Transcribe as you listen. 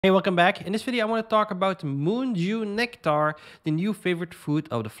Hey, welcome back. In this video, I want to talk about Moondew Nectar, the new favorite food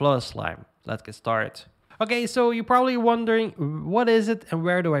of the Flutter Slime. Let's get started. Okay, so you're probably wondering, what is it and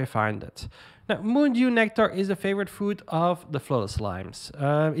where do I find it? Now, Moondew Nectar is a favorite food of the Flutter Slimes.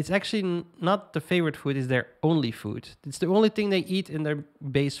 It's actually not the favorite food, it's their only food. It's the only thing they eat in their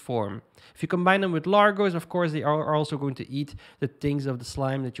base form. If you combine them with Largos, of course, they are also going to eat the things of the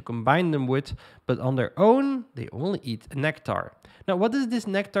slime that you combine them with, but on their own, they only eat nectar. Now, what does this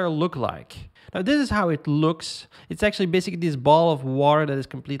nectar look like? Now, this is how it looks. It's actually basically this ball of water that is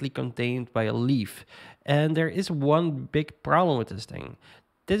completely contained by a leaf. And there is one big problem with this thing.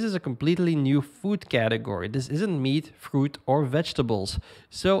 This is a completely new food category. This isn't meat, fruit, or vegetables.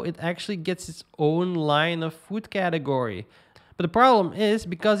 So it actually gets its own line of food category. But the problem is,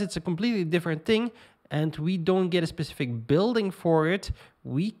 because it's a completely different thing, and we don't get a specific building for it,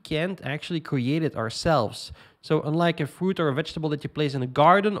 we can't actually create it ourselves. So unlike a fruit or a vegetable that you place in a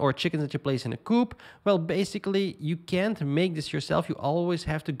garden or chickens that you place in a coop, well, basically you can't make this yourself. You always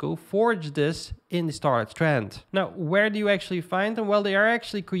have to go forage this in the Starlight strand. Now, where do you actually find them? Well, they are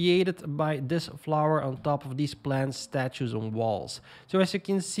actually created by this flower on top of these plant statues on walls. So as you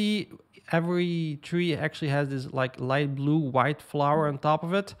can see, every tree actually has this like light blue white flower on top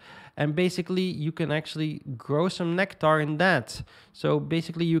of it, and basically you can actually grow some nectar in that. So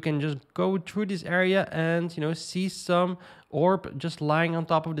basically you can just go through this area and see some orb just lying on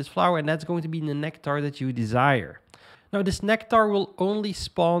top of this flower, and that's going to be the nectar that you desire. Now, this nectar will only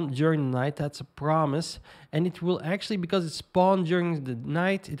spawn during the night, that's a promise. And it will actually, because it spawned during the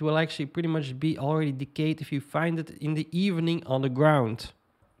night, it will actually pretty much be already decayed if you find it in the evening on the ground.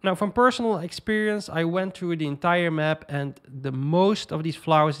 Now, from personal experience, I went through the entire map, and the most of these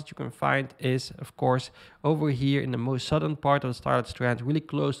flowers that you can find is, of course, over here in the most southern part of the Starlight strand, really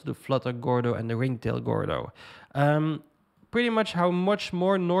close to the Flutter Gordo and the Ringtail Gordo. Pretty much how much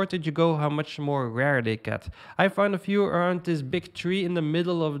more north did you go, how much more rare they get. I found a few around this big tree in the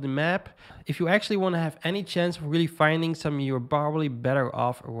middle of the map. If you actually want to have any chance of really finding some, you're probably better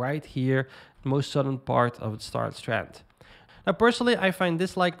off right here, the most southern part of the Starlight strand. Now, personally, I find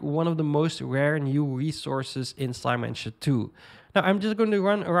this like one of the most rare new resources in Slime Rancher 2. Now, I'm just going to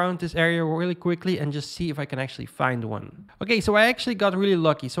run around this area really quickly and just see if I can actually find one. Okay, so I actually got really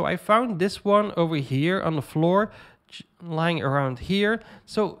lucky. So I found this one over here on the floor, lying around here.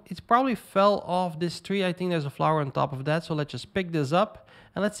 So it probably fell off this tree. I think there's a flower on top of that. So let's just pick this up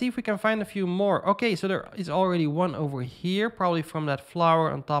and let's see if we can find a few more. Okay, so there is already one over here, probably from that flower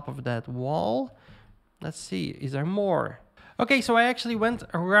on top of that wall. Let's see, is there more? Okay, so I actually went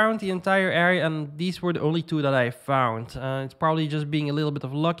around the entire area, and these were the only two that I found. It's probably just being a little bit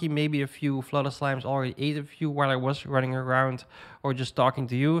of lucky. Maybe a few Flutter Slimes already ate a few while I was running around or just talking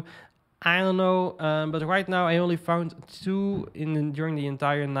to you. I don't know, but right now I only found two during the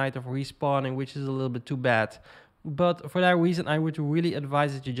entire night of respawning, which is a little bit too bad. But for that reason, I would really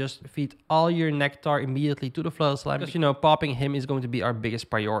advise that you just feed all your nectar immediately to the Flutter Slime, because popping him is going to be our biggest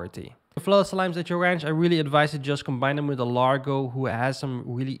priority. The Flutter Slimes at your ranch, I really advise you just combine them with a Largo who has some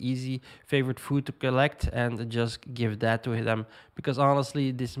really easy favorite food to collect, and just give that to them. Because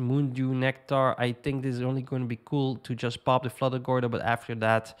honestly, this Moondew Nectar, I think this is only going to be cool to just pop the Flutter Gordo, but after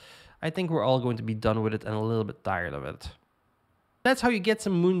that, I think we're all going to be done with it and a little bit tired of it. That's how you get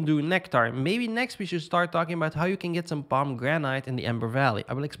some Moondew Nectar. Maybe next we should start talking about how you can get some pomegranate in the Ember Valley.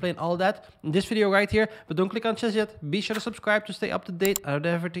 I will explain all that in this video right here, but don't click on just yet. Be sure to subscribe to stay up to date on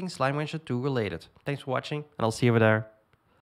everything Slime Rancher 2 related. Thanks for watching, and I'll see you over there.